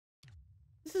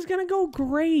This is going to go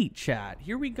great, chat.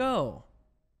 Here we go.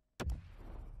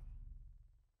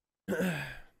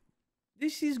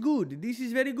 This is good. This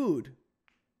is very good.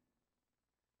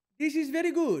 This is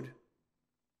very good.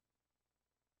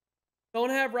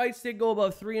 Don't have right stick go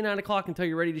above 3 and 9 o'clock until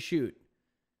you're ready to shoot.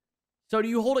 So do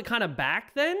you hold it kind of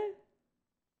back then?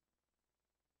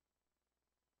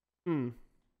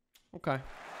 Okay.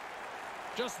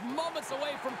 Just moments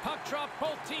away from puck drop.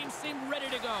 Both teams seem ready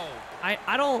to go.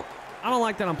 I don't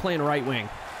like that I'm playing right wing.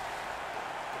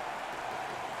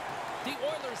 The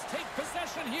Oilers take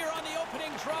possession here on the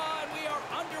opening draw, and we are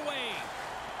underway.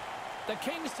 The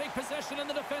Kings take possession in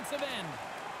the defensive end.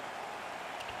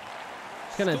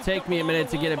 It's going to take me a minute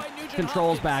to get it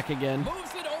controls back again.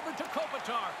 Moves it over to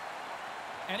Kopitar.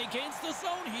 And he gains the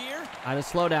zone here. I just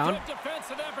slow down. Good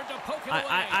defensive effort to poke it away.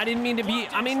 I didn't mean to be...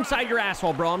 I'm inside your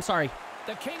asshole, bro. I'm sorry.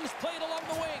 The Kings played along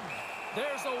the wing.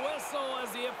 There's a whistle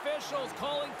as the officials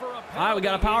calling for a penalty. All right, we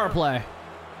got a power play.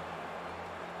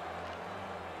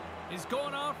 He's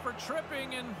going out for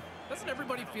tripping, and doesn't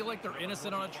everybody feel like they're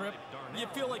innocent on a trip? You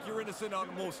feel like you're innocent on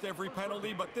most every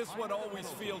penalty, but this one always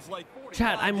feels like...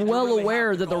 Chat, I'm well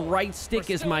aware that the right stick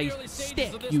is my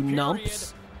stick, you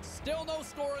numps. Still no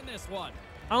score in this one.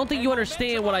 I don't think you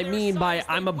understand what I mean by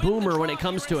I'm a boomer when it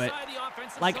comes to it.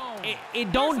 Like,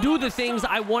 it don't do the things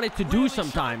I want it to do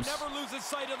sometimes. Never loses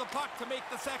sight of the puck to make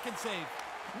the second save.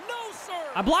 No, sir.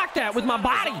 I blocked that with my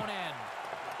body.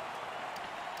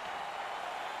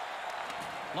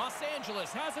 Los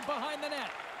Angeles has it behind the net.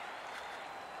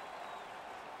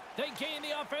 They gain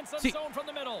the offensive zone from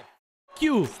the middle.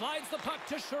 Q. Slides the puck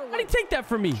to Sherwood. How did he take that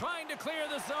from me? Trying to clear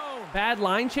the zone. Bad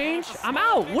line change? I'm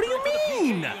out. What do you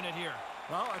mean?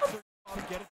 Well,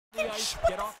 get it to the ice,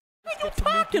 get off. What are you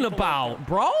talking about,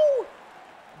 bro?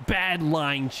 Bad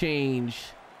line change.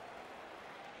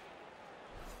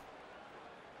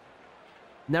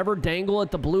 Never dangle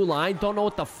at the blue line. Don't know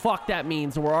what the fuck that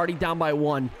means. We're already down by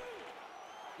 1.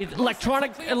 It's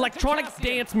electronic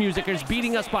dance music is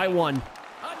beating us by 1.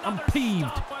 I'm peeved.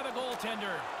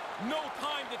 No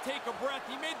time to take a breath.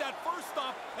 He made that first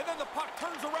stop, and then the puck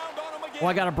turns around on him again. Oh,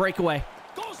 I got a breakaway.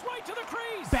 Goes right to the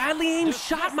crease. Badly aimed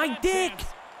shot, my dick.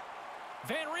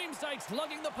 Van Riemsdyk's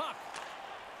lugging the puck.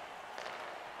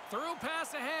 Through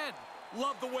pass ahead.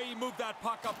 Love the way he moved that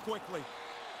puck up quickly.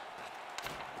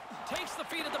 Takes the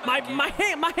feet of the back. My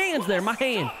hand's there. My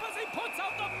hand. As he puts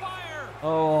out the fire.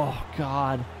 Oh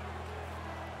God.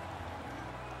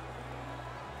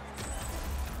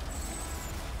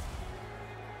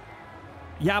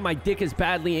 Yeah, my dick is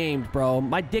badly aimed, bro.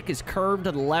 My dick is curved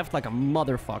to the left like a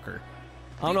motherfucker.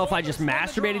 I don't know if I just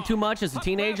masturbated too much as a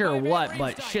teenager or what,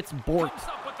 but shit's borked.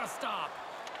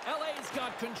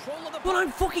 But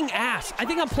I'm fucking ass. I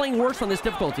think I'm playing worse on this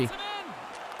difficulty.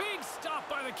 Big stop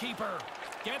by the keeper.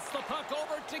 Gets the puck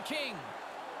over to King.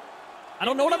 I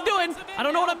don't know what I'm doing. I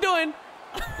don't know what I'm doing.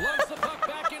 Lugs the puck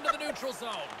back into the neutral zone.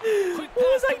 What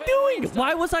was I doing?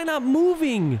 Why was I not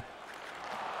moving?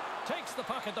 Takes the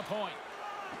puck at the point.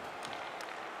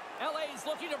 LA's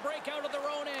looking to break out of their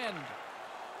own end.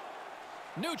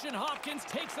 Nugent Hopkins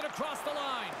takes it across the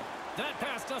line. That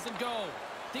pass doesn't go.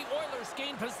 The Oilers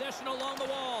gain possession along the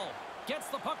wall. Gets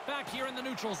the puck back here in the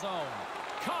neutral zone.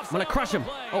 I'm gonna crush him.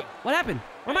 Oh, what happened?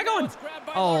 Where am I going?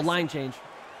 Oh, line change.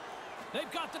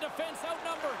 They've got the defense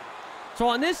outnumbered. So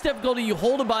on this difficulty, you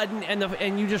hold a button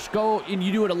and you just go and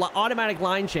you do an automatic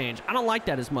line change. I don't like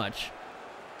that as much.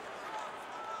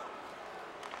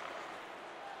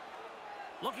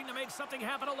 Looking to make something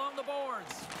happen along the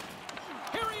boards.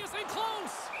 Here he is in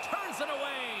close. Turns it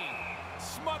away.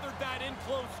 Smothered that in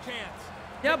close chance.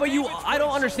 Yeah, but I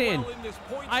don't understand.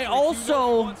 I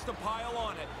also...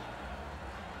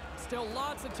 Still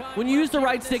lots of time. When you use the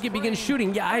right stick, it begins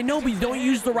shooting. Yeah, I know, but you don't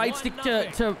use the right stick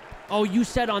to... Oh, you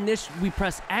said on this, we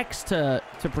press X to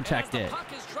protect it.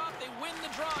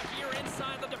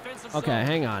 Okay,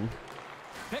 hang on.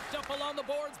 Picked up along the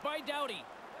boards by Doughty.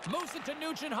 Moves it to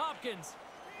Nugent Hopkins.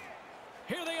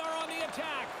 Here they are on the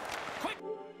attack. Quick.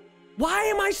 Why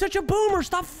am I such a boomer?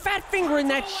 Stop fat fingering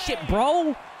that shit,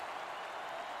 bro.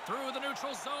 Through the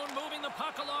neutral zone, moving the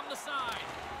puck along the side.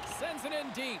 Sends it in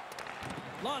deep.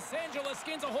 Los Angeles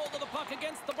skins a hold of the puck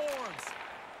against the boards.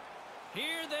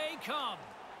 Here they come.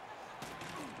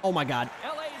 Oh my God.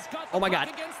 LA's got the oh my puck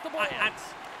God. Against the boards.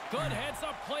 Good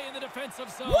heads-up play in the defensive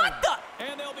zone. What the?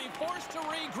 And they'll be forced to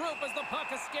regroup as the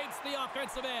puck escapes the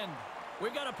offensive end.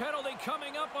 We've got a penalty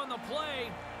coming up on the play.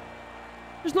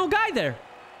 There's no guy there.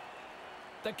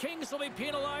 The Kings will be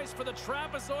penalized for the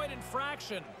trapezoid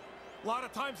infraction. A lot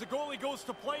of times the goalie goes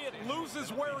to play it,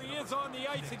 loses where he is on the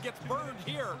ice, and gets burned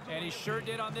here. And he sure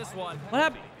did on this one. What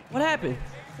happened? What happened?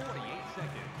 48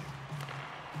 seconds.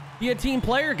 Be a team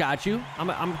player, got you.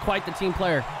 I'm quite the team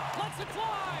player. Lets it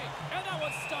fly, and that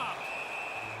was stopped.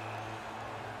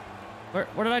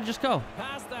 Where did I just go?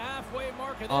 Past the halfway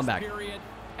mark of I'm this back. period.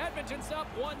 Edmonton's up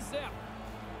 1-0.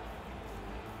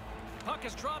 Puck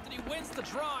is dropped, and he wins the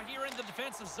draw here in the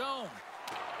defensive zone.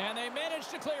 And they manage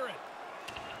to clear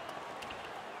it.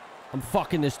 I'm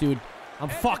fucking this dude. I'm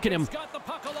fucking him. Got the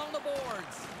puck along the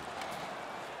boards.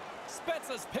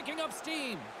 Spezza's picking up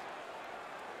steam.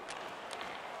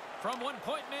 From one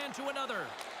point man to another.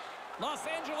 Los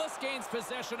Angeles gains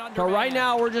possession under. So right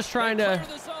now we're just trying to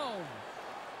clear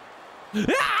the zone.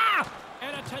 Ah!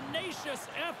 And a tenacious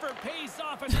effort pays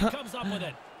off as he comes up with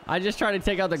it. I just tried to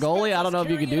take out the goalie. I don't know if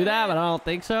you can do that, but I don't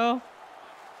think so.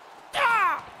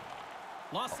 Ah!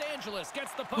 Los Angeles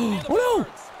gets the puck near the Oh, no!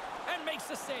 boards and makes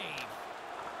the save.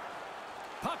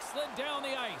 Puck slid down the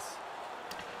ice.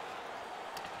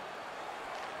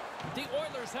 The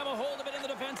Oilers have a hold of it in the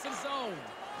defensive zone.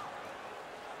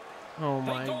 Oh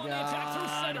my They go on the attack through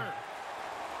god. center.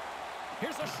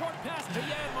 Here's a short pass to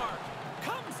Janmark.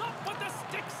 Comes up with the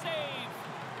stick save.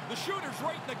 The shooter's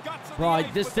right in the guts of Bro, the like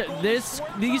ice, this, but the goalie these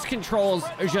squares up, controls are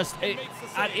spreads just, out, and makes the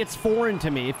save. it's foreign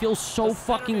to me. It feels so The center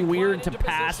fucking inclined weird to into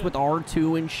pass position. with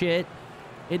R2 and shit.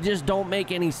 It just don't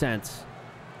make any sense.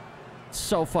 It's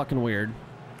so fucking weird.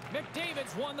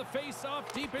 McDavid's won the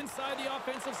face-off deep inside the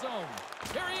offensive zone.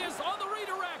 Here he is on the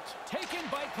redirect, taken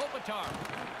by Kopitar.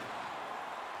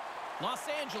 Los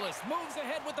Angeles moves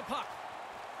ahead with the puck.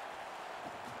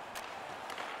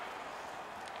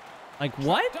 Like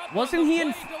what? Up Wasn't on the he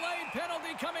in? play, delayed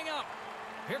penalty coming up.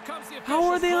 Here comes the How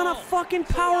are they on a official's fucking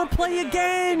So power often play in a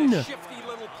again? shifty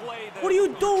little play that What are you you're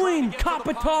trying to doing, get to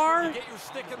the puck, Kopitar? You get your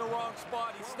stick in the wrong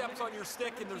spot. He steps on your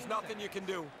stick, and there's nothing you can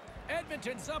do.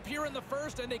 Edmonton's up here in the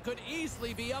first, and they could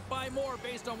easily be up by more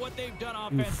based on what they've done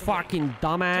You offensively. fucking Takes the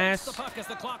dumbass. puck as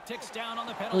the clock ticks down on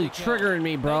the penalty Really kill. triggering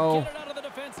me, They bro. get it out of the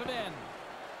defensive end.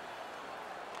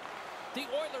 The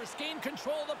Oilers gain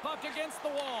control of the puck against the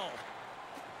wall.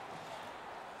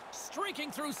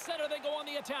 Streaking through center, they go on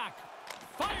the attack.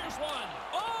 Fires one.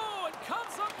 Oh, and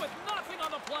comes up with nothing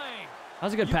on the play. That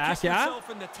was a good You pass, kick yeah? yourself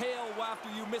in the tail after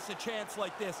you miss a chance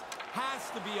like this. Has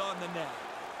to be on the net.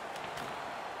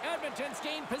 Edmonton's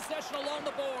gained possession along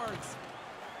the boards.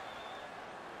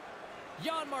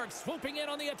 Janmark swooping in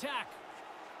on the attack.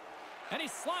 And he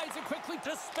slides it quickly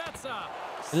to Spezza.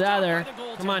 Get out of there. Stopped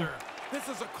by the Come on. goaltender. This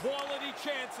is a quality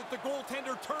chance that the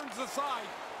goaltender turns aside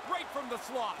right from the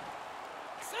slot.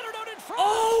 Centered out in front.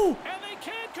 Oh! And they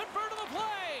can't convert to the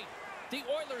play. The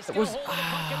Oilers It get was. a hold of the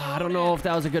puck in their I own don't know end. if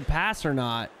that was a good pass or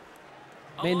not.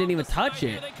 Man Along didn't even the side touch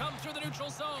here, it. They come through the neutral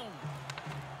zone.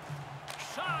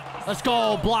 Shot. Let's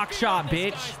go, block Feet shot, on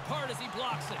this bitch. guy's part as he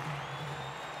blocks it.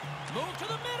 Move to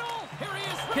the middle. Here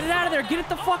he is. Get it out of there. Get it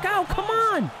the fuck out. Come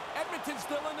on. Edmonton's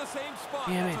still in the same spot.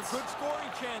 Damn That's it. a good scoring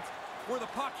chance where the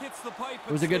puck hits the pipe.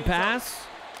 It was a good pass.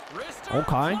 Wrister,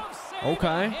 Okay. glove save,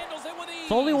 Okay. and handles it with ease.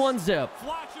 It's only one zip.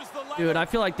 Flashes the lever Dude, I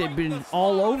feel like they've right in been the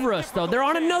all slot on over a us, though. They're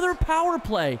on difficult another chance. power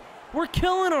play. We're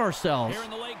killing ourselves. Here in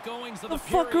the late goings of The the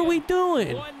fuck are period, we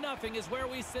doing? 1-0 is where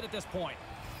we sit at this point.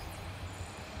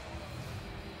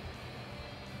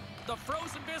 The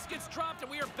frozen biscuits dropped,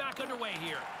 and we are back underway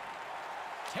here.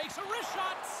 Takes a wrist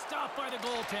shot, stopped by the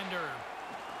goaltender.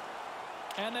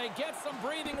 And they get some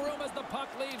breathing room as the puck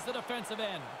leaves the defensive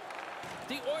end.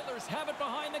 The Oilers have it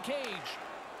behind the cage.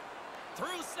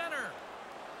 Through center.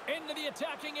 Into the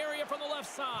attacking area from the left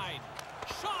side.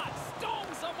 Shot,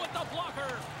 stones up with the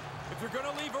blocker. If you're going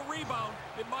to leave a rebound,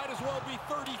 it might as well be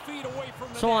 30 feet away from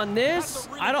the So net. on this, That's a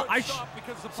really I don't. good stop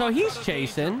because the So puck's he's out of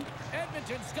chasing. danger.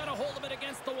 Edmonton's got a hold of it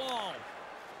against the wall.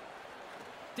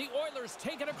 The Oilers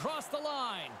take it across the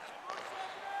line.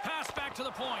 Pass back to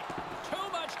the point.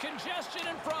 Too much congestion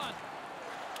in front.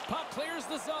 Puck clears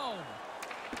the zone.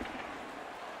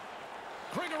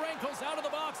 Grigorenko's out of the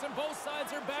box, and both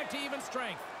sides are back to even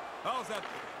strength. How's that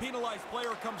penalized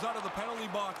player comes out of the penalty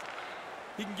box?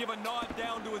 He can give a nod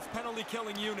down to his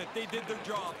penalty-killing unit. They did their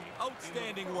job.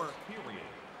 Outstanding work.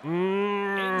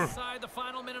 Inside the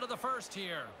final minute of the first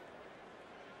here.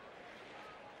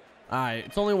 All right,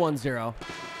 it's only 1-0.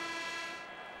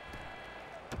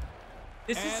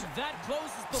 This is. And that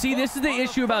closes the See, this is the book on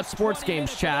issue about first sports 20 games,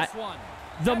 minutes of chat. this one.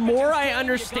 The more I Edmonton's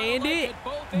understand game, you it, gotta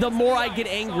like both the ends more of I the get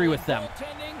ice. angry with them.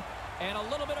 Goaltending and a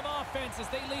little bit of offense as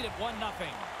they lead it 1-0.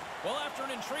 Well, after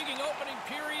an intriguing opening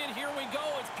period, here we go.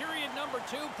 It's period number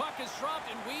 2. Puck is dropped,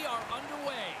 and we are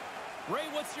underway. Ray,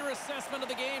 what's your assessment of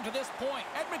the game to this point?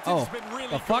 Edmonton's Oh, been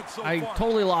really the fuck? good so I far.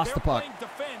 totally lost They're the puck. playing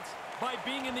defense by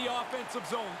being in the offensive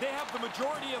zone. They have the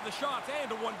majority of the shots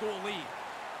and a 1-goal lead.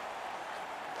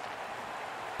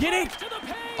 Get it! To the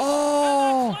paint,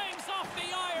 Oh! and that clangs off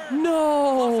the iron.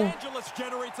 No. Los Angeles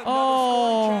generates another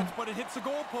scoring chance, but it hits the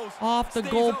goalpost. Off the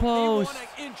Stays out. They goalpost. want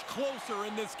an inch closer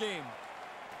in this game.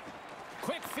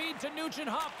 Quick feed to Nugent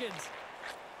Hopkins.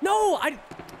 No,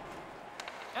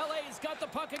 LA's got the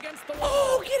puck against the wall.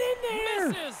 Oh, get in there.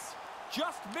 Misses.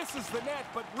 Just misses the net,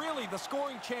 but really the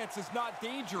scoring chance is not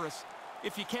dangerous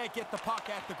if you can't get the puck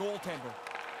at the goaltender.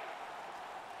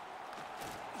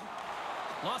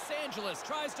 Los Angeles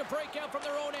tries to break out from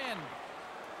their own end.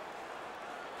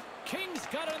 Kings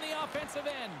got it on the offensive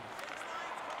end.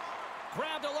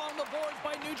 Grabbed along the boards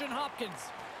by Nugent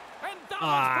Hopkins. And that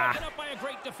one's broken up by a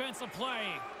great defensive play.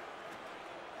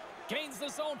 Gains the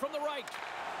zone from the right.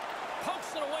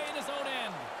 Pokes it away in his own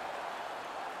end.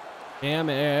 Damn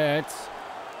it.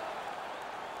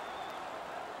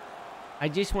 I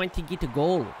just want to get a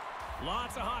goal.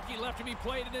 Lots of hockey left to be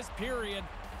played in this period.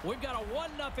 We've got a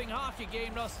 1-0 hockey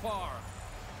game thus far.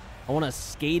 I want to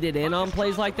skate it in on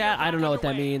plays like that. I don't know what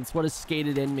that means. What does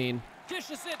skated in mean?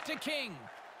 Dishes it to King.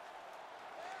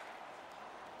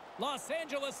 Los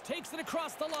Angeles takes it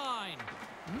across the line.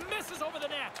 Misses over the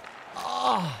net.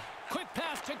 Oh. Quick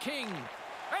pass to King.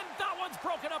 And that one's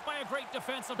broken up by a great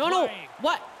defensive No, play. no.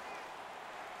 What?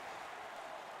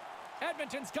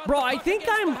 Edmonton's got Bro, the I puck think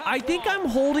against the half wall. I'm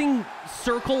holding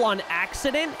circle on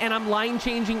accident and I'm line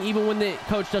changing even when the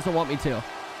coach doesn't want me to.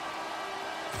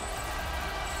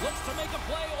 Looks to make a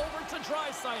play over to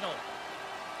Draisaitl.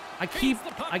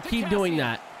 I keep doing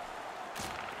that.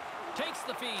 Takes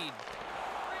the feed.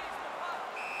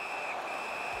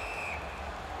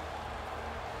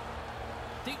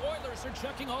 The Oilers are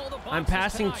checking all the boxes. I'm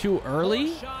passing tonight. too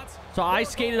early, so I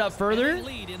skated up further.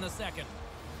 Lead in the second.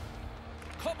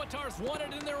 Kopitar's won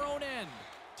it in their own end.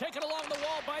 Taken along the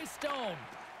wall by Stone.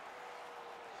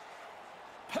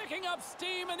 Picking up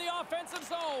steam in the offensive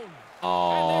zone.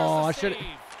 Oh,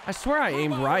 I swear I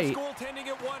aimed right. Goaltending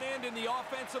at one end and the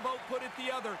offensive output at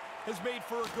the other has made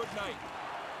for a good night.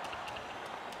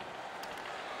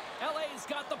 LA's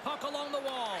got the puck along the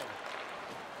wall.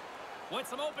 With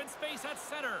some open space at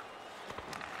center.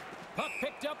 Puck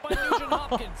picked up by Nugent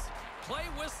Hopkins. Play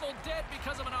whistle dead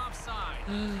because of an offside.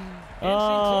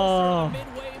 Oh. Closer to the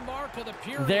midway mark of the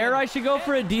period. There I should go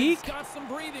for a deke. Got some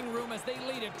breathing room as they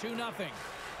lead it 2-0.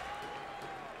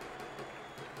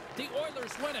 The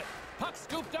Oilers win it. Puck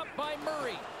scooped up by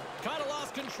Murray. Kind of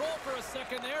lost control for a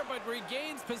second there, but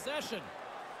regains possession.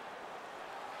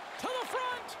 To the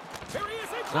front. Here he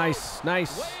is. Nice,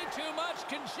 nice. Way too much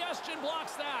congestion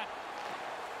blocks that.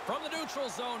 From the neutral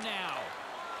zone now.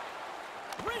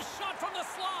 Wrist shot from the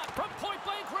slot from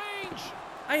point-blank range.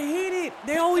 I hate it.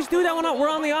 They always do that when we're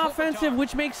on the offensive,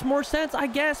 which makes more sense, I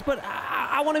guess, but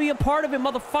I want to be a part of it,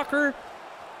 motherfucker.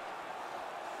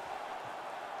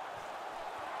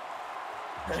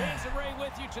 Jason Ray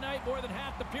with you tonight. More than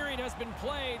half the period has been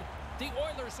played. The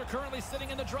Oilers are currently sitting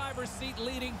in the driver's seat,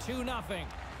 leading 2-0.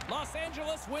 Los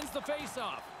Angeles wins the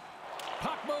faceoff.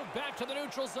 Puck moved back to the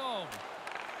neutral zone.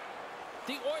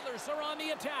 The Oilers are on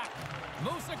the attack.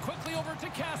 Moves it quickly over to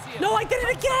Cassian. No, I did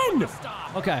it again!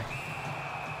 Okay.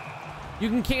 You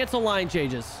can cancel line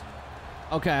changes.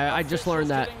 Okay, I just learned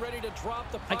that.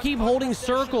 I keep holding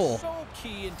circle. So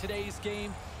key in today's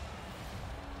game.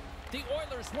 The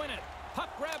Oilers win it.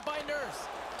 Puck grabbed by Nurse.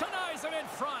 Denies him in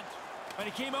front. And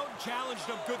he came out and challenged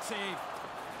him. Good save.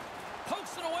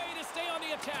 Pokes it away to stay on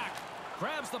the attack.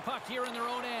 Grabs the puck here in their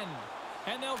own end.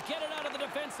 And they'll get it out of the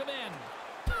defensive end.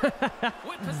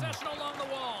 With possession along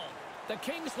the wall. The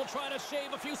Kings will try to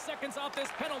shave a few seconds off this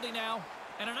penalty now.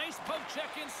 And a nice poke check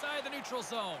inside the neutral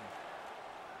zone.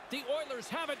 The Oilers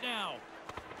have it now.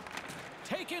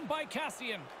 Taken by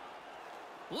Cassian.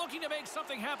 Looking to make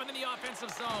something happen in the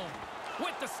offensive zone.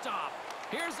 With the stop.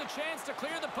 Here's a chance to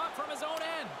clear the puck from his own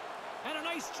end. And a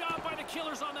nice job by the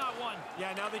Killers on that one.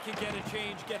 Yeah, now they can get a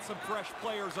change, get some fresh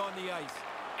players on the ice.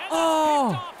 And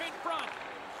that's picked off in front.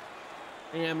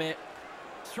 Damn it.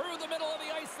 Through the middle of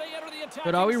the ice, they enter the attack.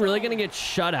 But are we really going to get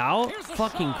shut out? Here's a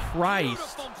Fucking shot.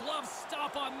 Christ. Beautiful glove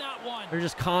stop on that one. They're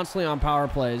just constantly on power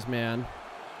plays, man.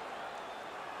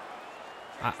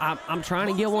 I'm trying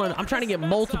to get one. I'm trying to get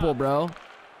multiple, bro.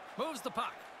 Moves the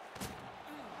puck.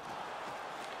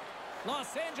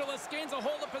 Los Angeles gains a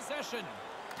hold of possession.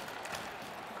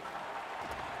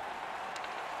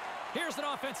 Here's an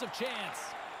offensive chance.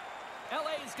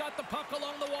 LA's got the puck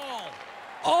along the wall.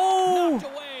 Oh!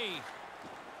 Knocked away.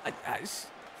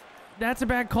 That's a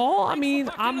bad call. I mean,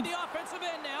 I'm the offensive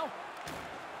end now.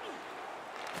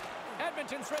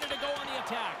 Edmonton's ready to go on the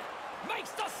attack.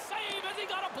 Makes the save as he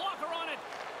got a blocker on it.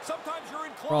 Sometimes you're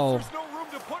in close. Bro. There's no room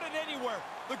to put it anywhere.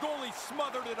 The goalie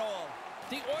smothered it all.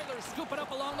 The Oilers scoop it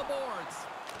up along the boards.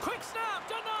 Quick snap,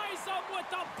 denies him with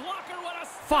the blocker. What a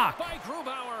stop by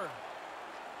Grubauer.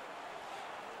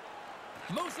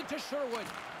 Moves it to Sherwood.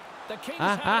 The Kings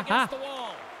have it against the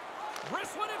wall.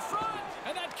 Wrist one in front,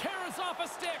 and that carries off a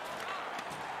stick.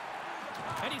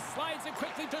 And he slides it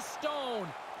quickly to Stone.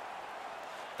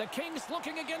 The Kings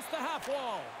looking against the half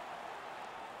wall.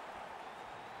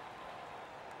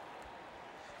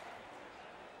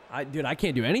 Dude, I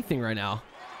can't do anything right now.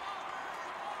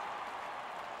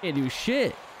 Can't do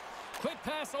shit. Quick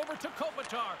pass over to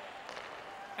Kopitar.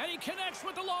 And he connects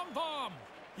with the long bomb.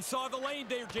 He saw the lane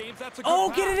there, James. That's a good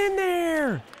pass. Get it in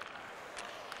there.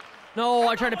 No,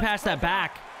 I tried to pass that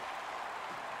back.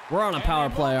 We're on a power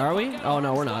play, are we? Oh,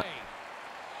 no, we're not.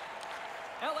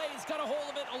 LA's got a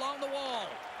hold of it along the wall.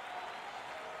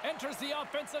 Enters the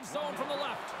offensive zone from the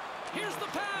left. Here's the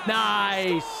pass.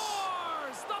 Nice.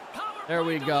 The power there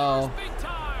we play go. big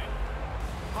time.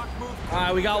 All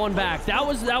right, we got one back. That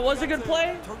was a good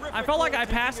play. I felt like I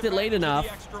passed it late enough.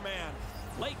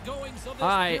 Late goings of this all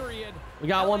right, period. we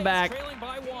got one back. Trailing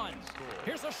by one.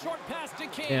 Here's a short pass to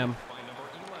King. Damn.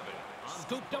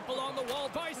 Scooped up along the wall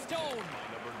by Stone.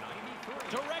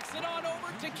 Directs it on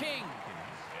over to King.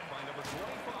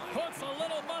 Puts a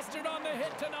little mustard on the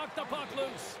hit to knock the puck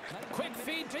loose. Quick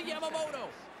feed to Yamamoto.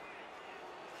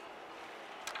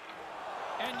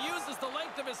 And uses the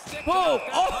length of his stick to knock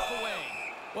that puck away.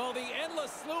 Well, the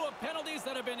endless slew of penalties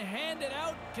that have been handed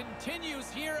out continues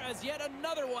here as yet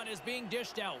another one is being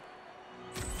dished out.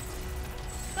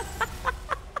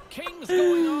 King's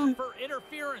going on for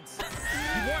interference.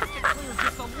 He wants to clear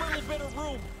just a little bit of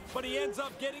room, but he ends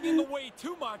up getting in the way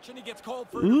too much, and he gets called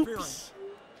for interference.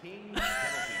 King's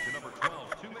penalty to number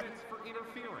 12. 2 minutes for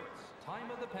interference.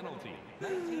 Time of the penalty,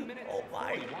 19 minutes. Oh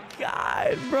my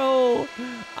God, bro.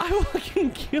 I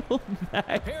fucking killed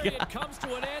that period guy. Comes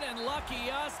to an end, and lucky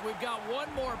us, we've got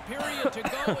one more period to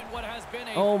go in what has been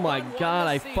a oh my God,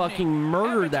 I fucking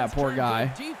murdered that poor guy.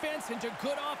 Defense into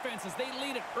good offense as they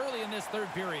lead it early in this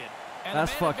third period. And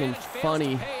that's fucking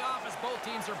funny. Pay off as both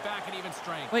teams are back at even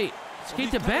strength. Wait,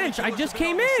 skate to bench. I just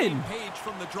came in. Page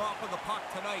from the drop of the puck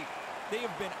tonight. They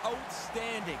have been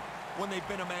outstanding when they've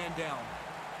been a man down.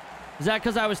 Is that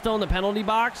because I was still in the penalty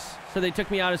box? So they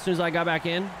took me out as soon as I got back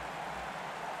in?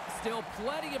 Still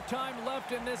plenty of time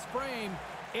left in this frame.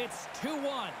 It's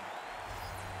 2-1.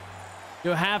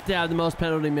 You'll have to have the most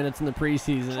penalty minutes in the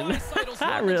preseason.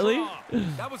 Really?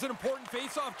 That was an important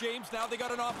face-off, James. Now they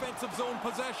got an offensive zone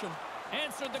possession.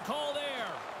 Answered the call there.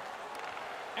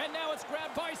 And now it's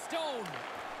grabbed by Stone.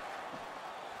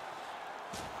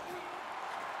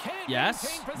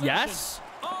 Yes. Yes.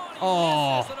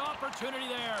 Oh, an opportunity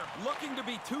there. Looking to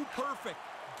be too perfect.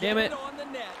 Damn it. On the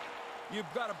net. You've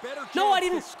got a better chance no, I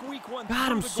didn't. To squeak one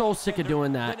God, I'm so sick of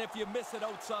doing that. Than if you miss it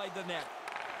outside the net.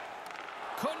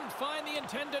 Couldn't find the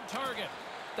intended target.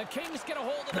 The Kings get a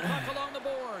hold of the puck along the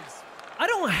boards. I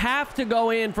don't have to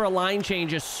go in for a line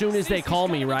change as soon as they call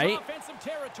me, right?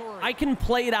 I can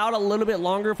play it out a little bit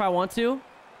longer if I want to.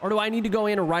 Or do I need to go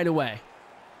in right away?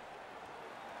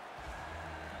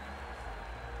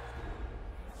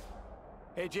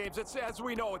 Hey, James, as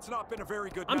we know, it's not been a very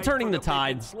good I'm night turning for the them.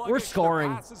 tide. We're scoring.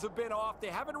 Their passes have been off. They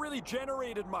haven't really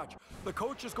generated much. The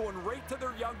coach is going right to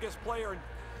their youngest player and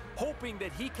hoping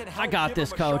that he can help. I got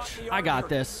this, coach. I got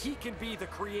this. He can be the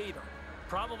creator.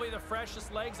 Probably the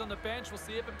freshest legs on the bench. We'll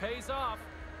see if it pays off.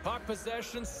 Puck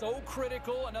possession so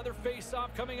critical. Another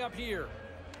face-off coming up here.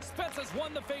 Spence has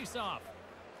won the face-off.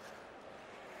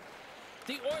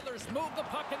 The Oilers move the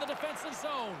puck in the defensive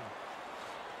zone.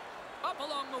 Up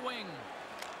along the wing.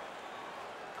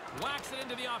 Whacks it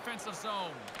into the offensive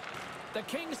zone. The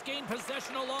Kings gain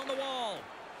possession along the wall.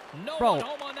 No one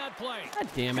home on that play. God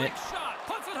damn it. Quick shot.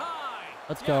 Puts it high.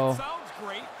 Let's go. It sounds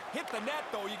great. Hit the net,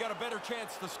 though. You got a better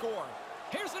chance to score.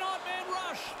 Here's an odd man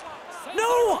rush.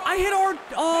 No, I hit our...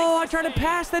 Oh, I tried to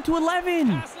pass that to 11.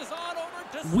 Passes on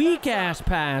over to weak ass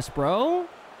pass, bro.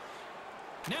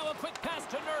 Now a quick pass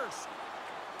to Nurse.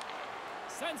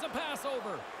 Sends a pass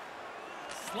over.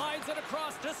 Slides it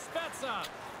across to Spezza.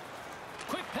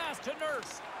 Quick pass to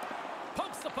Nurse.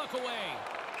 Pumps the puck away.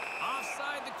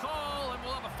 Offside the call, and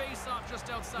we'll have a face-off just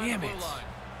outside the blue line.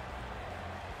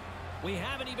 We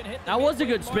haven't even hit the that was a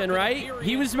good spin, right?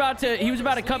 He was about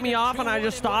to cut me off, and I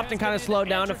just stopped and kind of slowed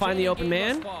down to find the open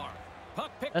man.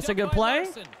 That's a good play.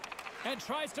 And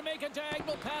tries to make a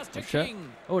diagonal pass to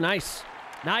King. Oh, nice.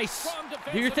 Nice.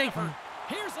 Do your thing.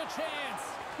 Here's a chance.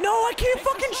 No, I can't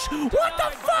fucking what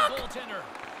the fuck?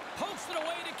 Pokes it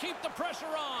away to keep the pressure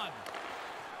on.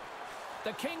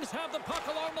 The Kings have the puck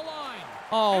along the line.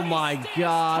 Oh my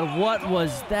God, what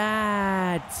was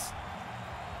that?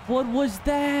 What was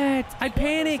that? I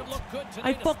panicked.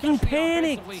 I fucking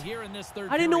panicked.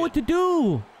 I didn't know what to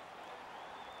do.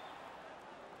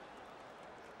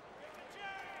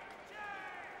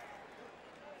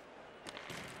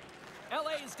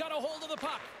 LA's got a hold of the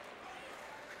puck.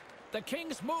 The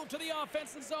Kings move to the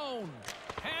offensive zone.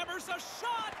 Hammers a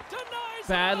shot. Denies.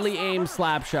 Badly aimed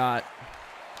slap shot.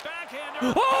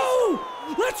 Backhander.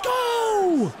 Oh! Let's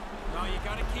go! Now you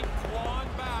got to keep clawing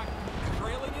back.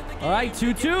 Trailing in the game. All right,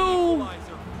 2-2.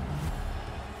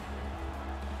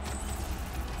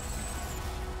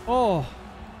 Oh.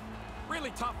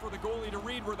 Really tough for the goalie to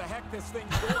read where the heck this thing's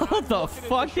going. What the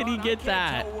fuck did he get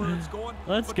that?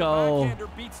 Let's go.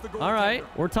 All right,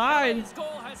 we're tied. His goal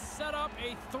has set up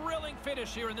a thrilling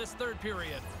finish here in this third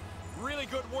period. Really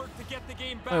good work to get the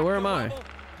game back. Wait, where am I?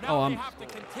 Now they have to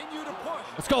continue to push.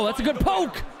 Let's go. That's a good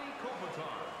poke.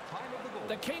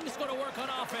 The Kings going to work on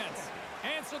offense.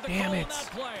 Answer the Damn goal it. in that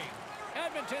play.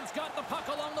 Edmonton's got the puck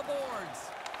along the boards.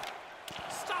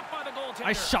 Stopped by the goaltender.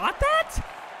 I shot that?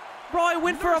 Bro, I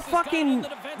went for a fucking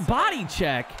body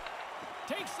check.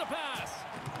 Takes the pass.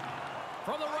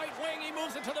 From the right wing, he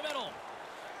moves it to the middle.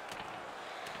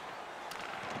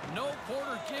 No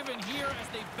quarter given here as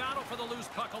they battle for the loose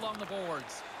puck along the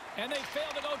boards. And they fail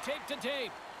to go tape to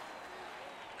tape.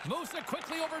 Moves it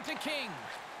quickly over to King.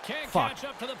 Can't catch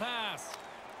up to the pass.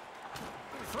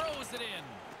 Throws it in.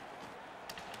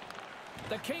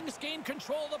 The Kings gain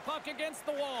control of the puck against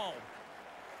the wall.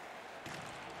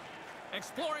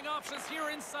 Exploring options here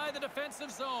inside the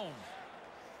defensive zone.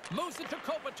 Moves it to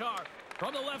Kopitar.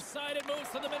 From the left side, it moves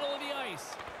to the middle of the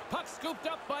ice. Puck scooped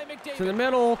up by McDavid. To the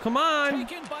middle, come on.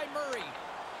 Taken by Murray.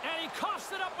 And he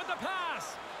coughs it up with the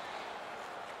pass.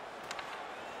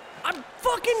 I'm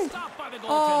fucking... Stopped by the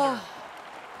goaltender.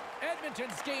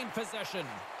 Edmonton's gained possession.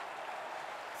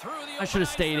 Through the I should have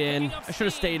open stayed ice, they're in. picking up I should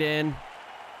have steam. stayed in.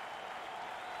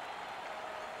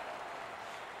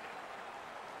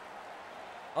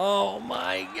 Oh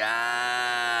my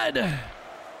God.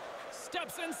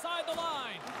 Steps inside the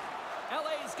line.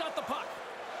 LA's got the puck.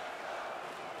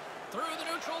 Through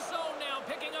the neutral zone now,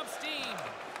 picking up steam.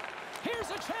 Here's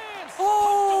a chance.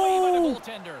 Oh! Poked away by the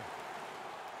goaltender.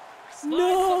 Slides the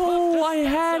No, puck I to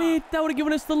had Spezza. it. That would have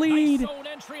given us the Nice lead. zone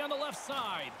entry on the left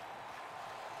side.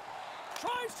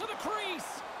 Drives to the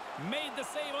crease. Made the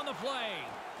save on the play.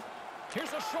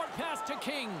 Here's a short pass to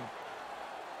King.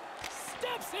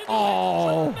 Steps into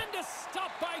it. Tremendous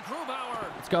stop by Grubauer.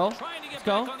 Let's go. Trying to get Let's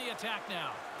go. back on the attack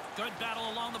now. Good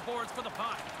battle along the boards for the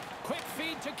puck. Quick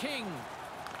feed to King.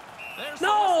 There's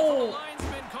No! the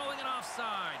linesman calling an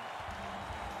offside.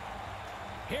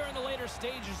 Here in the later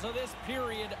stages of this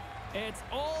period, it's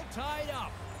all tied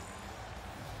up.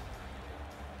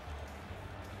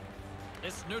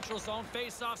 This neutral zone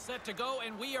face-off set to go,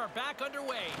 and we are back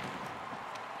underway.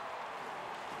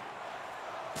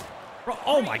 Bro,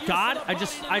 oh my God. I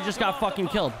just got fucking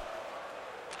killed.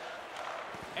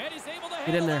 And he's able to Get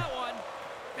in handle there. that one.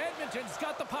 Edmonton's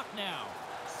got the puck now.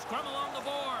 Scrum along the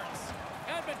boards.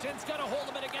 Edmonton's got a hold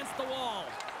of it against the wall.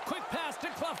 Quick pass to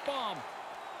Clefbaum.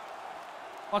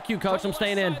 Fuck you, coach. I'm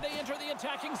staying in. They enter the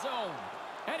attacking zone.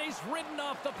 And he's ridden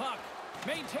off the puck.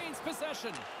 Maintains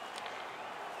possession.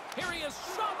 Here he is,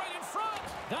 shot right in front.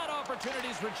 That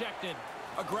opportunity's rejected.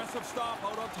 Aggressive stop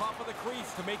out on top of the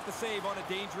crease to make the save on a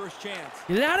dangerous chance.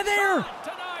 Get it out of there. Shot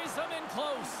denies him in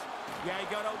close. Yeah, he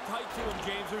got out tight to him,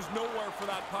 James. There's nowhere for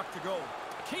that puck to go.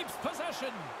 Keeps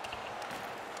possession.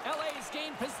 LA's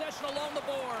gained possession along the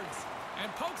boards and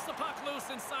pokes the puck loose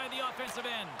inside the offensive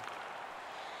end.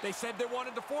 They said they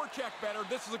wanted to forecheck better.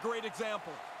 This is a great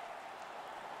example.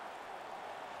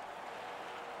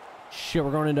 Shit,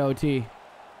 we're going into OT.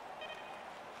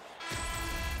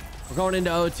 We're going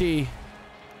into OT.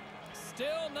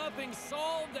 Still nothing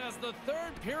solved as the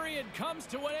third period comes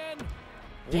to an end.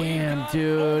 Damn,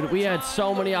 dude. We had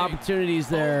so many looming. opportunities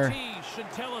there. OT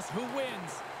should tell us who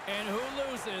wins and who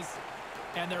loses,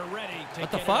 and they're ready to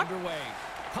What the get fuck? underway.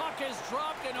 Puck is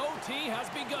dropped and OT has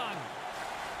begun.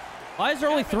 Why is there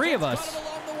only three of Edmonton's us? got it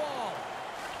along the wall.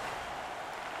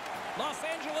 Los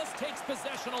Angeles takes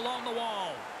possession along the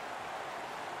wall.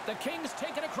 The Kings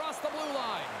take it across the blue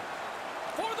line.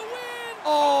 For the win!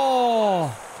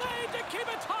 Oh! Save to keep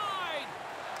it tied!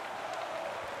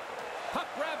 Puck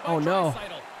grabbed by Oh, no.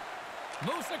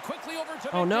 Draisaitl. Moves it quickly over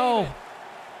to Oh, no. McDavid.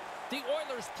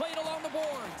 The Oilers played along the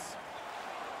boards.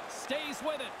 Stays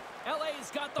with it. LA's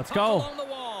got the Let's puck go. along the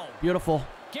wall. Beautiful.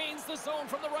 Gains the zone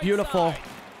from the right Beautiful. side.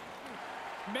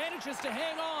 Manages to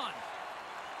hang on.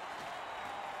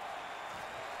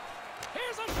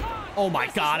 Here's a shot. Oh my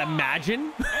This is God, wide. imagine.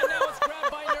 And now it's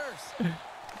grabbed by Nurse.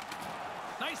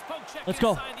 Nice poke check Let's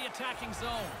go. inside the attacking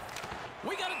zone.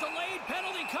 We got a delayed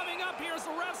penalty coming up here as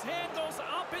the ref's hand goes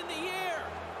up in the air.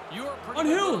 You are pretty On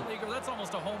good, who? little leaguer. That's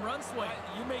almost a home run swing.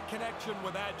 You make connection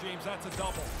with that, James. That's a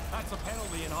double. That's a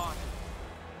penalty in hockey.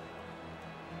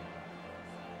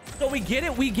 So we get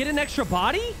it. We get an extra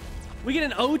body. We get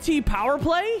an OT power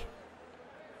play.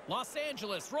 Los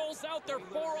Angeles rolls out their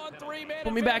 4-on-3 man.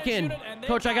 Put me back in. unit, and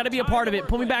Coach, I got to be a part of it.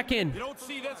 Put me back in. You don't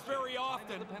see this very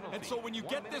often. And so when you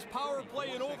get this power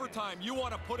play in overtime, you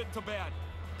want to put it to bed.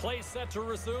 Play set to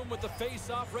resume with the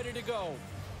face-off ready to go.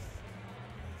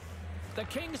 The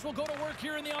Kings will go to work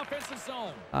here in the offensive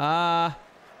zone.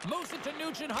 Moves it to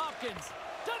Nugent Hopkins.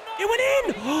 It went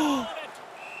in.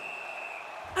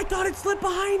 I thought it slipped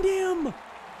behind him.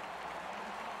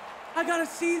 I got to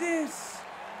see this.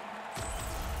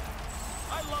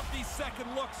 I love these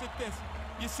second looks at this.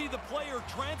 You see the player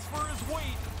transfer his weight,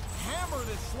 hammer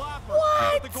this slapper.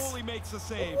 What? But the goalie makes the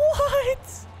save.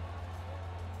 What?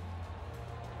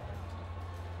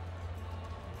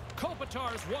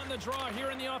 Kopitar's won the draw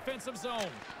here in the offensive zone.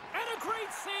 And a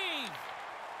great save.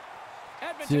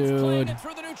 Edmonton's playing it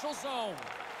through the neutral zone.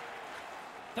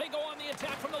 They go on the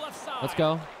attack from the left side. Let's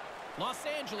go. Los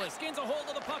Angeles gains a hold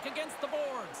of the puck against the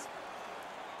boards.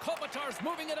 Kopitar's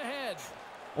moving it ahead.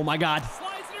 Oh my God.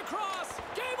 Slides it across.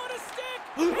 Game on a stick.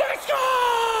 Let's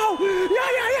go!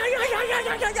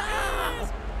 Yeah.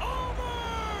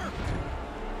 Over.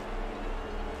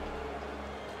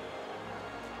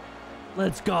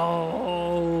 Let's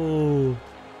go.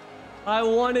 I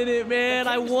wanted it, man.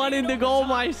 I wanted the goal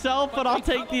myself, but I'll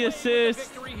take the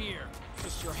assist.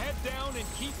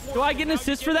 Do I get an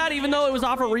assist for that, even though it was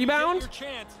off a rebound?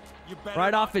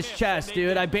 Right off his chest,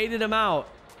 dude. I baited him out.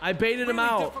 I baited him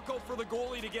out. Difficult for the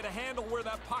goalie to get a handle where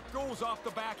that puck goes off the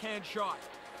backhand shot.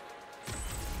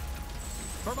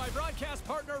 For my broadcast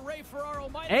partner, Ray Ferraro.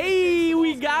 Hey,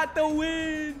 we got the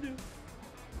win.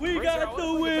 We got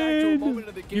the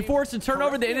win. You forced a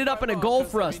turnover that ended up in a goal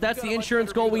for us. That's the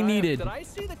insurance goal we needed. Did I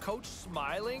see the coach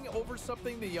smiling over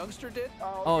something the youngster did?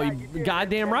 Oh, yeah, you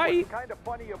goddamn right. What's kind of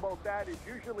funny about that is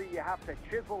usually you have to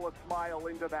chisel a smile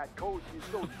into that coach. He's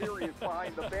so serious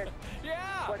behind the bench. Yeah.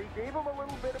 But he gave him a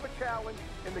little bit of a challenge,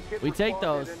 and the kid We take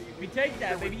responded, those. and he- We take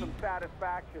that, there was baby. some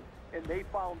satisfaction, and they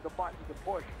found the button to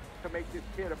push to make this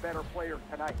kid a better player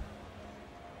tonight.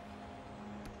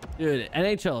 Dude,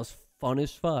 NHL is fun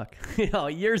as fuck. Yo,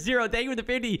 year zero, thank you for the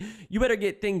 50. You better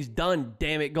get things done,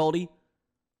 damn it, Goldie.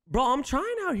 Bro, I'm trying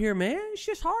out here, man. It's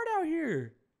just hard out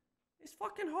here. It's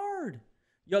fucking hard.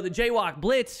 Yo, the Jaywalk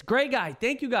Blitz. Great guy.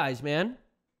 Thank you guys, man.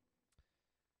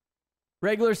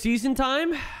 Regular season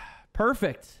time.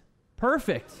 Perfect.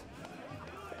 Perfect.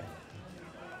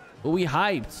 We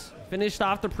hyped. Finished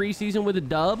off the preseason with a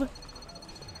dub.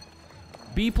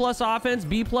 B+ offense,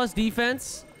 B+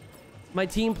 defense. My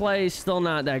team play is still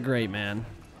not that great, man.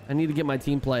 I need to get my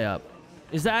team play up.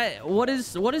 Is that what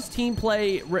is team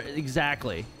play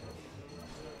exactly?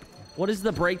 What is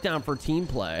the breakdown for team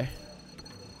play?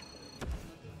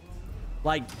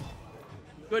 Like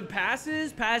good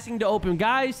passes, passing to open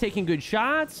guys, taking good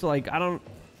shots. Like I don't.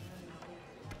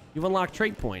 You've unlocked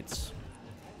trait points.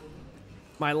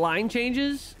 My line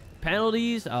changes,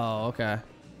 penalties. Oh, okay.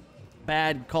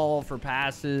 Bad call for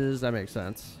passes. That makes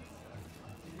sense.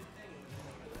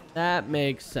 That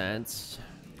makes sense.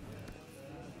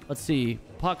 Let's see.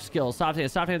 Puck skills. Soft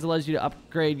hands. Soft hands allows you to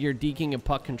upgrade your deking and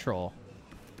puck control.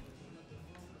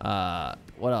 What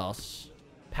else?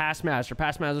 Pass master.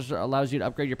 Pass master allows you to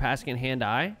upgrade your passing and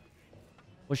hand-eye.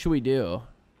 What should we do?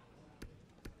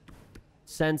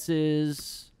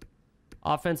 Senses.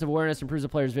 Offensive awareness improves the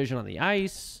player's vision on the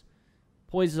ice.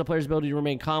 Poises the player's ability to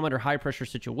remain calm under high-pressure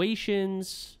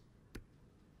situations.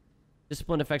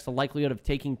 Discipline affects the likelihood of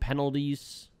taking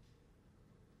penalties.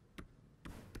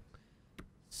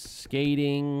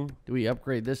 Skating. Do we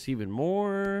upgrade this even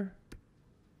more?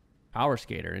 Power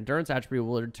skater. Endurance attribute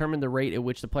will determine the rate at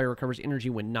which the player recovers energy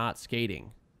when not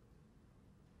skating.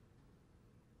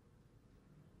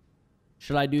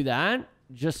 Should I do that?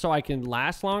 Just so I can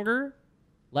last longer?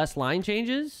 Less line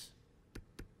changes?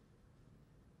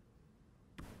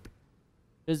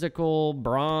 Physical,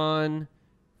 brawn,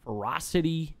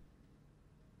 ferocity.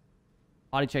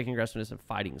 Body checking, aggressiveness, and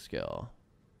fighting skill.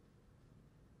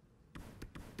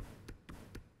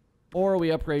 Or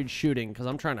we upgrade shooting, because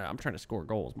I'm trying to score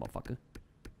goals, motherfucker.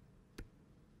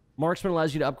 Marksman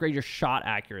allows you to upgrade your shot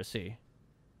accuracy.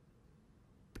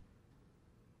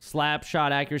 Slap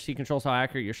shot accuracy controls how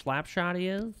accurate your slap shot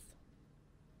is.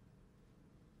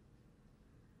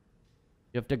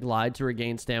 You have to glide to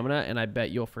regain stamina, and I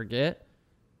bet you'll forget.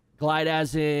 Glide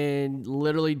as in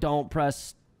literally don't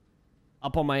press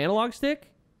up on my analog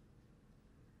stick.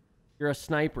 You're a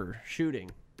sniper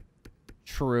shooting.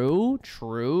 True.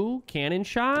 True. Cannon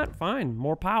shot. Fine.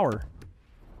 More power.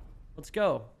 Let's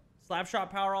go. Slap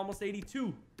shot power almost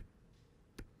 82.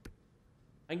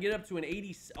 I can get up to an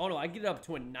 80. Oh, no. I can get up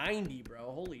to a 90,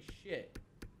 bro. Holy shit.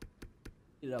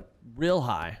 Get it up real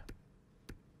high.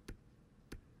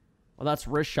 Well, that's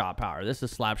wrist shot power. This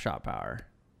is slap shot power.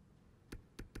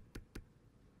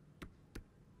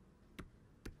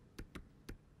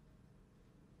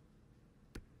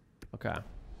 Okay.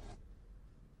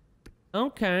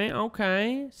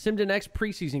 Okay. Sim to next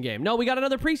preseason game. No, we got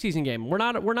another preseason game. We're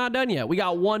not done yet. We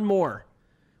got one more.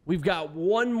 We've got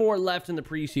one more left in the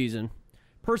preseason.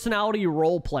 Personality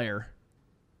role player.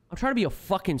 I'm trying to be a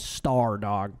fucking star,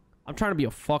 dog. I'm trying to be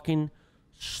a fucking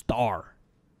star.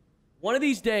 One of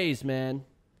these days, man.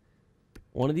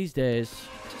 One of these days.